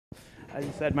As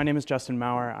you said, my name is Justin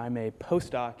Maurer. I'm a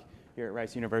postdoc here at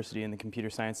Rice University in the computer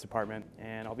science department,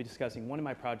 and I'll be discussing one of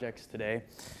my projects today,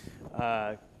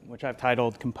 which I've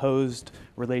titled Composed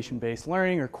Relation-Based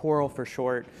Learning, or CoRL for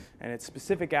short, and its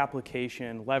specific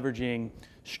application leveraging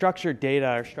structured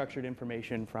data or structured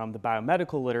information from the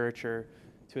biomedical literature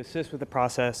to assist with the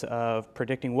process of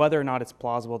predicting whether or not it's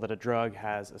plausible that a drug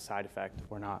has a side effect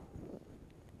or not.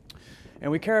 And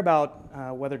we care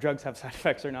about whether drugs have side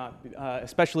effects or not,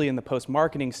 especially in the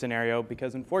post-marketing scenario,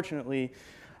 because unfortunately,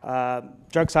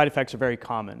 drug side effects are very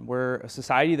common. We're a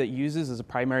society that uses as a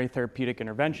primary therapeutic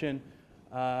intervention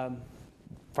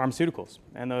pharmaceuticals.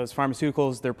 And those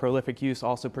pharmaceuticals, their prolific use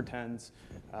also portends,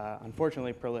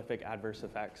 unfortunately, prolific adverse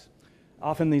effects.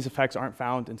 Often these effects aren't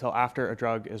found until after a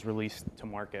drug is released to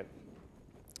market.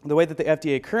 The way that the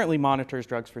FDA currently monitors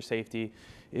drugs for safety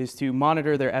is to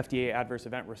monitor their FDA Adverse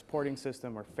Event Reporting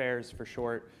System, or FAERS for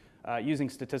short, using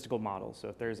statistical models. So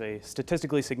if there's a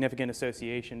statistically significant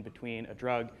association between a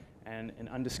drug and an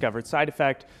undiscovered side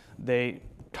effect, they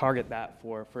target that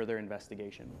for further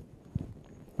investigation.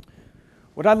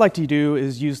 What I'd like to do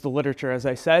is use the literature, as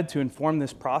I said, to inform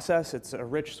this process. It's a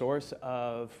rich source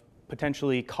of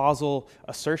potentially causal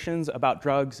assertions about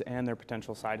drugs and their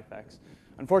potential side effects.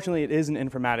 Unfortunately, it is an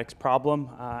informatics problem.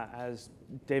 As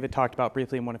David talked about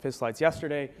briefly in one of his slides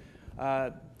yesterday,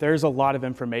 there's a lot of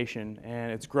information,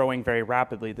 and it's growing very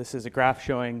rapidly. This is a graph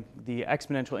showing the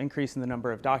exponential increase in the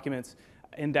number of documents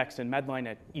indexed in Medline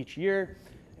at each year.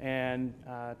 And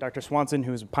Dr. Swanson,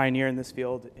 who is a pioneer in this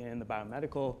field in the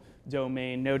biomedical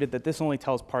domain, noted that this only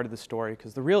tells part of the story,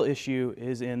 because the real issue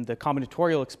is in the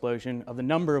combinatorial explosion of the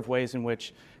number of ways in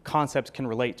which concepts can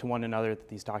relate to one another that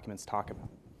these documents talk about.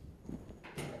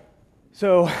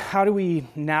 So how do we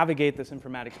navigate this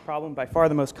informatics problem? By far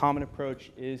the most common approach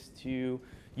is to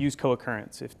use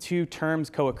co-occurrence. If two terms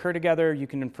co-occur together, you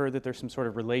can infer that there's some sort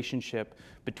of relationship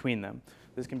between them.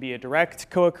 This can be a direct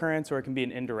co-occurrence, or it can be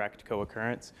an indirect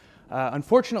co-occurrence.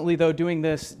 Unfortunately, though, doing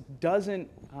this doesn't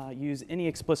use any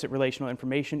explicit relational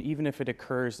information, even if it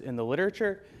occurs in the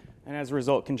literature, and as a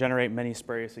result can generate many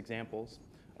spurious examples,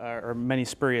 or many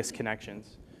spurious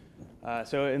connections.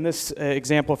 So in this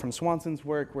example from Swanson's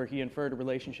work, where he inferred a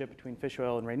relationship between fish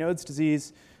oil and Raynaud's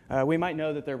disease, we might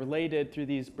know that they're related through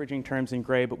these bridging terms in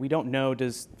gray, but we don't know,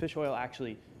 does fish oil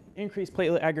actually increase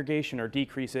platelet aggregation or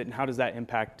decrease it, and how does that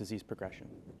impact disease progression?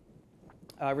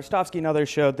 Rostovsky and others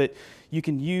showed that you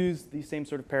can use these same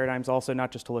sort of paradigms also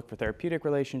not just to look for therapeutic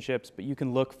relationships, but you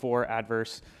can look for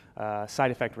adverse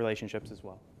side effect relationships as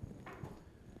well.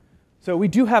 So we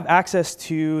do have access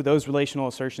to those relational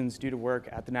assertions due to work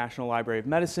at the National Library of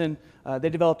Medicine. They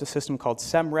developed a system called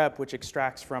SEMREP, which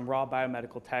extracts from raw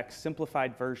biomedical text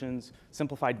simplified versions,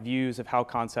 simplified views of how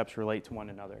concepts relate to one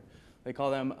another. They call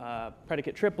them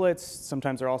predicate triplets.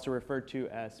 Sometimes they're also referred to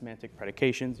as semantic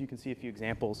predications. You can see a few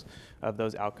examples of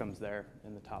those outcomes there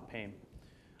in the top pane.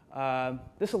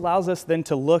 This allows us then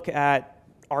to look at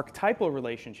archetypal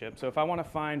relationships. So if I want to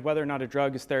find whether or not a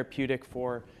drug is therapeutic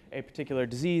for a particular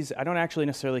disease, I don't actually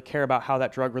necessarily care about how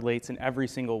that drug relates in every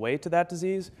single way to that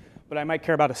disease, but I might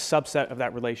care about a subset of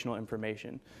that relational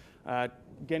information.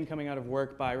 Again, coming out of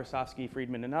work by Rostovsky,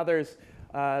 Friedman, and others,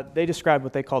 they described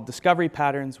what they called discovery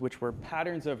patterns, which were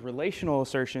patterns of relational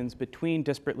assertions between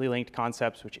disparately linked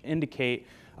concepts which indicate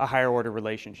a higher order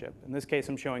relationship. In this case,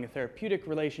 I'm showing a therapeutic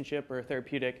relationship or a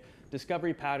therapeutic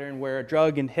discovery pattern where a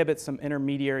drug inhibits some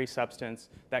intermediary substance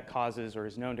that causes or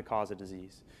is known to cause a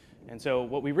disease. And so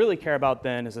what we really care about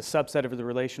then is a subset of the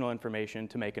relational information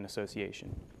to make an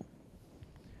association.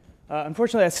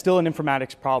 Unfortunately, that's still an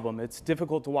informatics problem. It's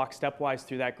difficult to walk stepwise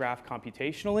through that graph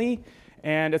computationally,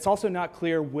 and it's also not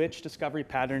clear which discovery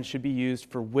patterns should be used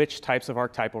for which types of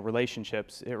archetypal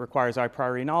relationships. It requires a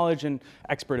priori knowledge and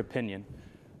expert opinion.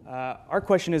 Our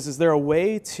question is there a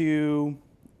way to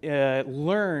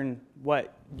learn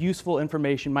what useful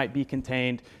information might be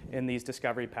contained in these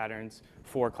discovery patterns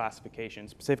for classification,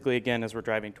 specifically, again, as we're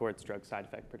driving towards drug side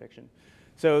effect prediction?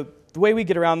 So the way we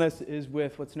get around this is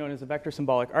with what's known as a vector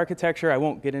symbolic architecture. I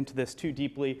won't get into this too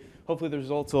deeply. Hopefully the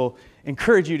results will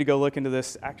encourage you to go look into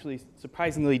this actually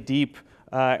surprisingly deep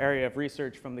area of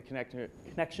research from the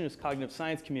connectionist cognitive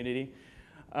science community.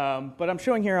 But I'm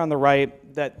showing here on the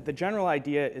right that the general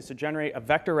idea is to generate a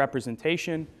vector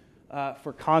representation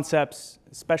for concepts,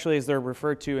 especially as they're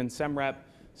referred to in SEMREP.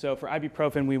 So for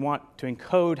ibuprofen, we want to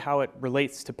encode how it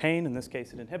relates to pain. In this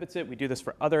case, it inhibits it. We do this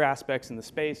for other aspects in the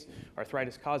space.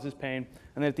 Arthritis causes pain.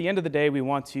 And then at the end of the day, we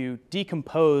want to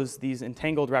decompose these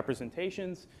entangled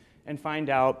representations and find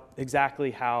out exactly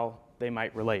how they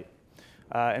might relate.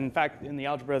 And in fact, in the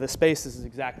algebra of the space, this is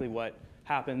exactly what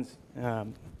happens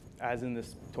as in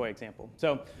this toy example.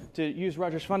 So to use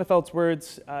Roger Schwannefeld's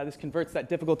words, this converts that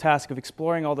difficult task of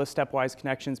exploring all those stepwise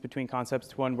connections between concepts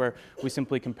to one where we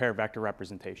simply compare vector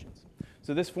representations.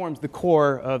 So this forms the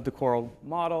core of the CoRL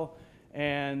model.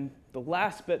 And the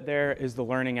last bit there is the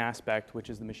learning aspect, which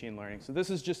is the machine learning. So this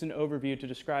is just an overview to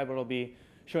describe what I'll be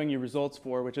showing you results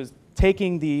for, which is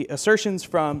taking the assertions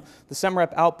from the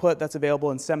SEMREP output that's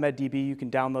available in SEMMedDB. You can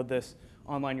download this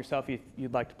online yourself if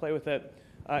you'd like to play with it.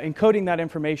 Encoding that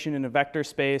information in a vector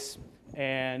space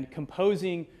and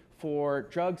composing for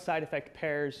drug side effect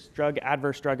pairs,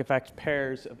 adverse drug effect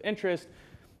pairs of interest.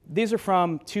 These are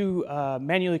from two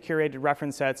manually curated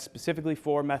reference sets specifically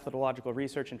for methodological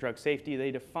research and drug safety.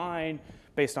 They define,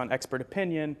 based on expert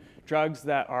opinion, drugs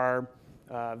that are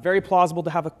very plausible to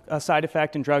have a side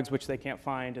effect and drugs which they can't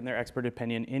find, in their expert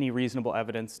opinion, any reasonable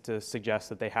evidence to suggest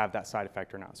that they have that side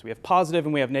effect or not. So we have positive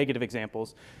and we have negative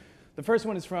examples. The first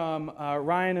one is from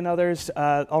Ryan and others.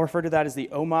 I'll refer to that as the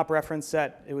OMOP reference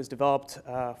set. It was developed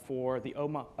for the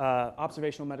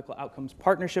Observational Medical Outcomes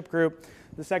Partnership Group.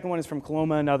 The second one is from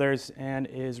Coloma and others and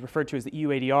is referred to as the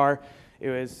EU-ADR. It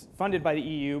was funded by the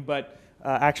EU, but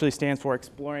actually stands for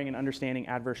Exploring and Understanding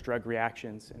Adverse Drug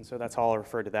Reactions, and so that's how I'll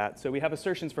refer to that. So we have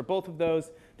assertions for both of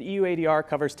those. The EU-ADR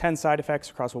covers 10 side effects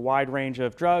across a wide range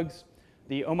of drugs.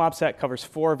 The OMOP set covers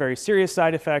 4 very serious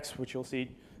side effects, which you'll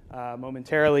see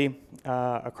momentarily,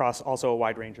 across also a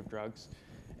wide range of drugs.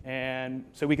 And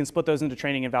so we can split those into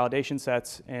training and validation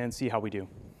sets and see how we do.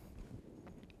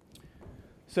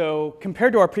 So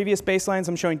compared to our previous baselines,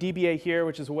 I'm showing DBA here,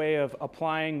 which is a way of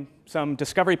applying some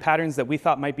discovery patterns that we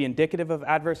thought might be indicative of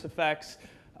adverse effects,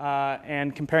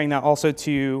 and comparing that also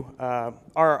to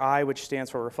RRI, which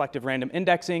stands for reflective random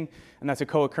indexing, and that's a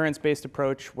co-occurrence-based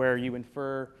approach where you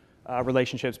infer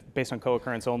relationships based on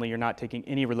co-occurrence only. You're not taking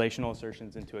any relational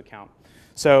assertions into account.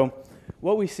 So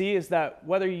what we see is that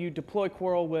whether you deploy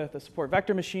CoRL with a support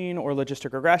vector machine or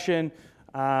logistic regression,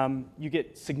 you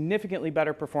get significantly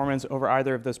better performance over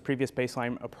either of those previous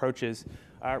baseline approaches,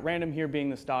 random here being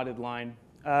this dotted line.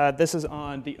 This is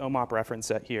on the OMOP reference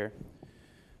set here.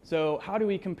 So how do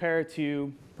we compare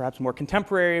to perhaps more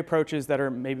contemporary approaches that are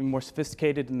maybe more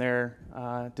sophisticated in their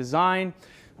design?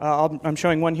 I'm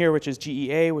showing one here, which is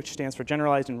GEA, which stands for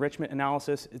Generalized Enrichment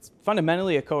Analysis. It's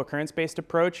fundamentally a co-occurrence-based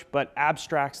approach, but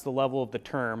abstracts the level of the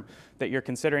term that you're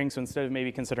considering. So instead of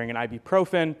maybe considering an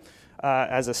ibuprofen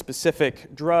as a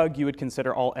specific drug, you would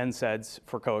consider all NSAIDs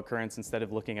for co-occurrence instead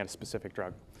of looking at a specific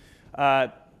drug.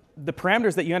 The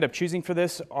parameters that you end up choosing for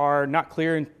this are not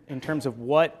clear in terms of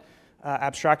what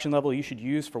abstraction level you should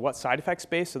use for what side effect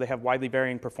space. So they have widely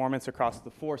varying performance across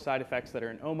the 4 side effects that are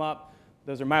in OMOP.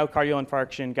 Those are myocardial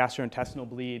infarction, gastrointestinal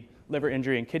bleed, liver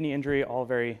injury, and kidney injury, all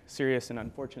very serious and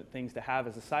unfortunate things to have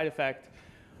as a side effect.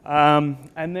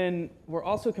 And then we're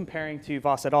also comparing to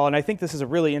Voss et al. And I think this is a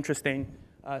really interesting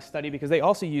study because they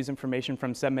also use information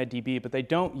from SEMMedDB, but they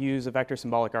don't use a vector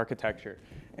symbolic architecture.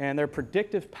 And their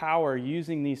predictive power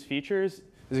using these features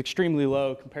is extremely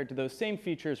low compared to those same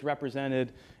features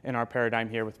represented in our paradigm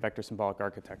here with vector symbolic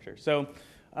architecture. So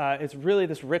it's really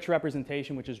this rich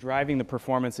representation which is driving the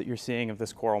performance that you're seeing of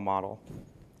this CoRL model.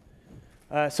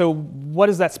 So what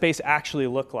does that space actually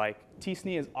look like?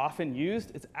 TSNE is often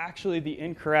used. It's actually the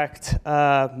incorrect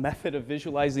method of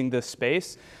visualizing this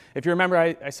space. If you remember,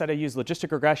 I said I use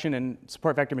logistic regression and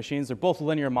support vector machines. They're both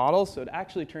linear models, so it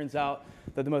actually turns out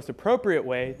that the most appropriate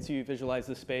way to visualize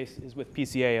this space is with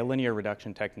PCA, a linear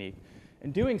reduction technique.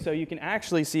 In doing so, you can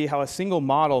actually see how a single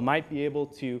model might be able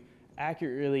to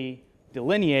accurately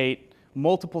delineate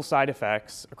multiple side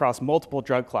effects across multiple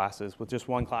drug classes with just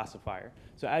one classifier.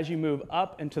 So as you move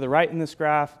up and to the right in this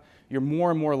graph, you're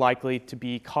more and more likely to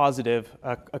be causative,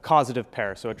 a causative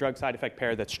pair, so a drug side effect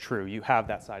pair that's true. You have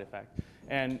that side effect.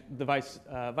 And the vice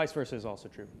versa is also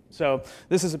true. So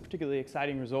this is a particularly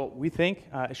exciting result, we think.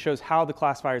 It shows how the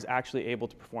classifier is actually able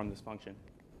to perform this function.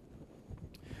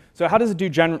 So how does it do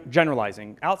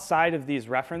generalizing? Outside of these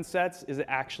reference sets, is it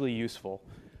actually useful?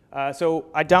 So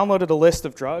I downloaded a list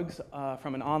of drugs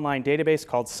from an online database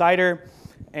called CIDR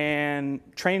and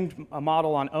trained a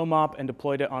model on OMOP and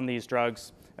deployed it on these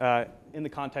drugs in the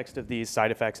context of these side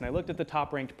effects. And I looked at the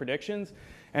top ranked predictions,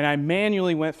 and I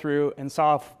manually went through and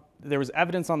saw if there was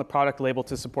evidence on the product label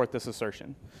to support this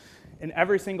assertion. In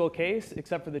every single case,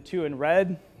 except for the 2 in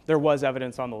red, there was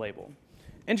evidence on the label.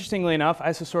 Interestingly enough,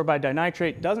 isosorbide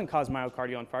dinitrate doesn't cause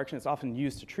myocardial infarction. It's often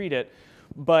used to treat it.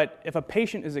 But if a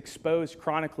patient is exposed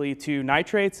chronically to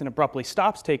nitrates and abruptly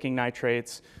stops taking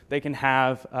nitrates, they can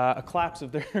have a collapse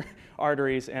of their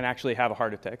arteries and actually have a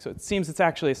heart attack. So it seems it's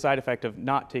actually a side effect of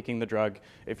not taking the drug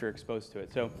if you're exposed to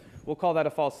it. So we'll call that a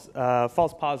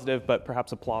false positive, but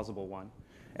perhaps a plausible one.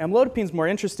 Amlodipine is more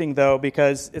interesting, though,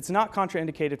 because it's not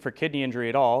contraindicated for kidney injury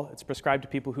at all. It's prescribed to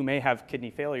people who may have kidney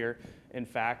failure, in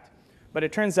fact. But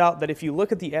it turns out that if you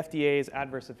look at the FDA's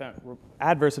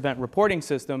adverse event reporting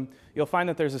system, you'll find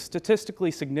that there's a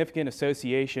statistically significant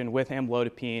association with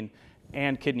amlodipine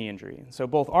and kidney injury. So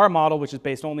both our model, which is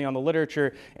based only on the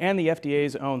literature, and the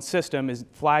FDA's own system is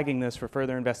flagging this for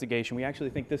further investigation. We actually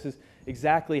think this is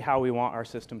exactly how we want our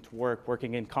system to work,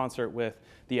 working in concert with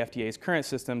the FDA's current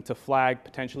system to flag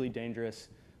potentially dangerous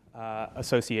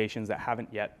associations that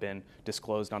haven't yet been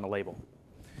disclosed on a label.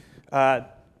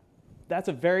 That's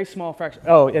a very small fraction.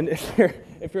 Oh, and if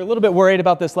you're a little bit worried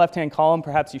about this left-hand column,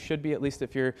 perhaps you should be, at least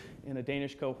if you're in a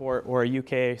Danish cohort or a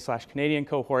UK/Canadian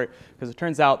cohort, because it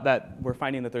turns out that we're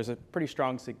finding that there's a pretty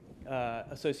strong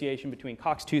association between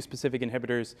COX-2 specific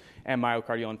inhibitors and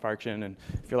myocardial infarction. And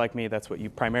if you're like me, that's what you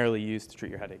primarily use to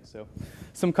treat your headaches. So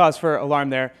some cause for alarm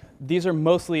there. These are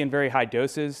mostly in very high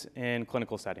doses in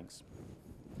clinical settings.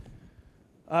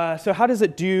 So how does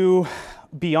it do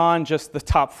beyond just the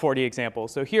top 40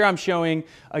 examples? So here I'm showing,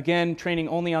 again, training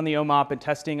only on the OMOP and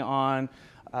testing on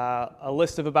a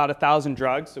list of about 1,000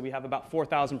 drugs. So we have about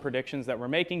 4,000 predictions that we're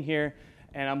making here.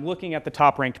 And I'm looking at the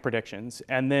top ranked predictions.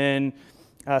 And then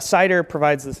CIDR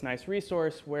provides this nice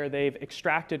resource where they've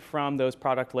extracted from those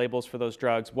product labels for those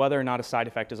drugs whether or not a side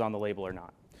effect is on the label or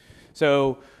not.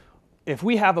 So if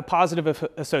we have a positive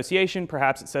association,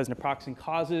 perhaps it says naproxen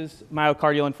causes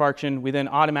myocardial infarction, we then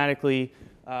automatically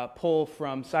pull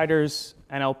from CIDR's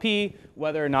NLP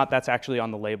whether or not that's actually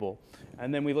on the label.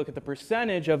 And then we look at the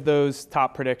percentage of those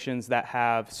top predictions that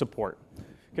have support.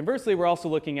 Conversely, we're also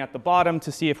looking at the bottom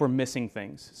to see if we're missing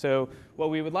things. So what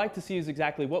we would like to see is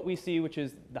exactly what we see, which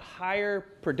is the higher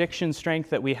prediction strength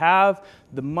that we have,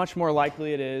 the much more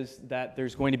likely it is that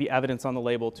there's going to be evidence on the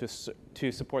label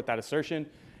to support that assertion.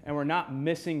 And we're not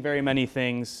missing very many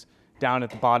things down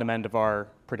at the bottom end of our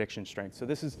prediction strength. So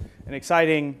this is an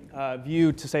exciting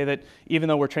view to say that even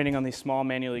though we're training on these small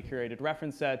manually curated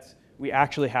reference sets, we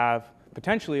actually have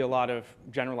potentially a lot of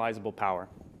generalizable power.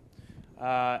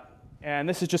 And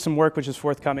this is just some work which is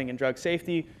forthcoming in drug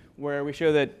safety, where we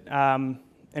show that,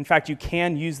 in fact, you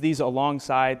can use these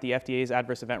alongside the FDA's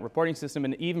adverse event reporting system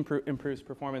and even improves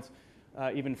performance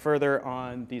even further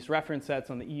on these reference sets,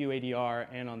 on the EU-ADR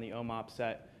and on the OMOP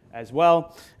set as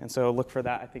well. And so look for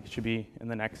that. I think it should be in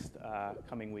the next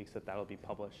coming weeks that that'll be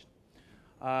published.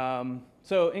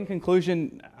 So in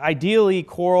conclusion, ideally,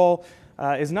 CoRL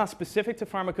is not specific to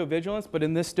pharmacovigilance, but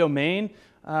in this domain,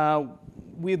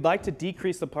 we'd like to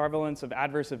decrease the prevalence of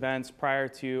adverse events prior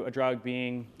to a drug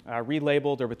being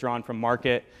relabeled or withdrawn from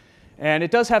market. And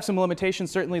it does have some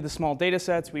limitations, certainly the small data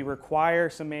sets. We require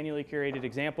some manually curated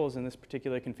examples in this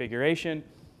particular configuration.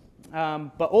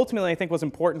 But ultimately, I think what's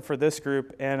important for this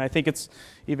group, and I think it's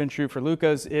even true for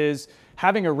Luca's, is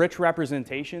having a rich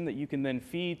representation that you can then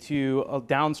feed to a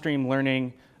downstream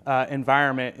learning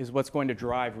environment is what's going to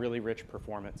drive really rich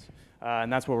performance.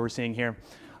 And that's what we're seeing here.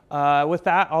 With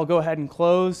that, I'll go ahead and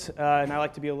close. And I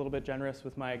like to be a little bit generous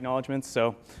with my acknowledgments.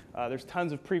 So there's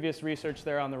tons of previous research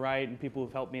there on the right and people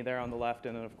who've helped me there on the left.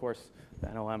 And then, of course, the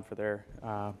NLM for their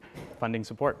funding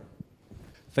support.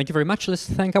 Thank you very much. Let's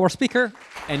thank our speaker.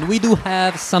 And we do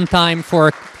have some time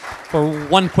for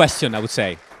one question, I would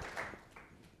say.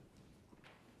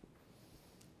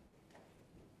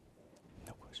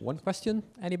 No questions. One question,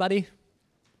 anybody?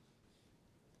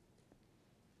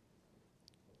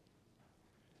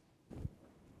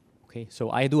 Okay,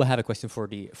 so I do have a question for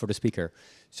the speaker.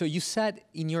 So you said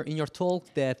in your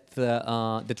talk that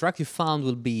the drug you found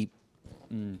will be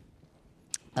the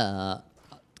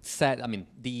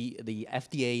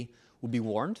FDA will be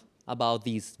warned about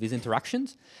these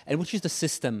interactions, and which is the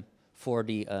system for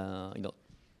the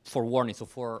for warning, so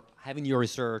for having your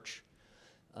research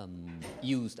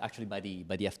used actually by the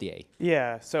FDA.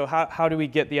 Yeah. So how do we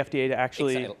get the FDA to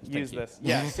actually use this?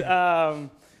 Yes.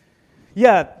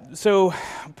 Yeah, so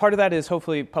part of that is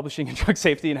hopefully publishing in drug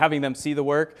safety and having them see the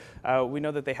work. We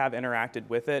know that they have interacted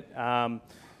with it.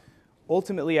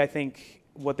 Ultimately, I think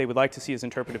what they would like to see is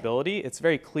interpretability. It's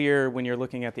very clear when you're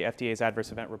looking at the FDA's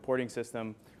adverse event reporting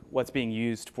system what's being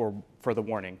used for the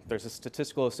warning. There's a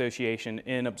statistical association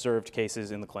in observed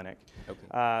cases in the clinic.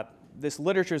 Okay. This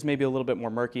literature is maybe a little bit more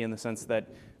murky in the sense that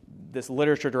this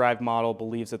literature-derived model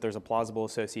believes that there's a plausible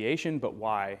association, but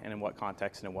why and in what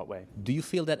context and in what way? Do you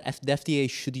feel that the FDA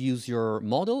should use your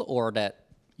model, or that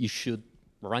you should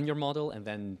run your model and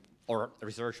then, or a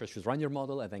researcher should run your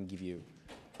model and then give you?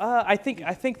 I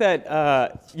think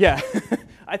that, yeah,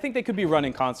 I think they could be run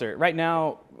in concert. Right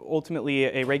now, ultimately,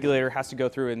 a regulator has to go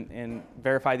through and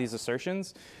verify these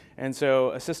assertions. And so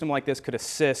a system like this could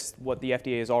assist what the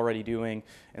FDA is already doing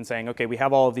and saying, okay, we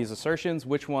have all of these assertions.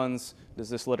 Which ones does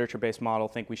this literature-based model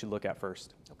think we should look at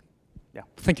first? Okay. Yeah.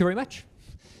 Thank you very much.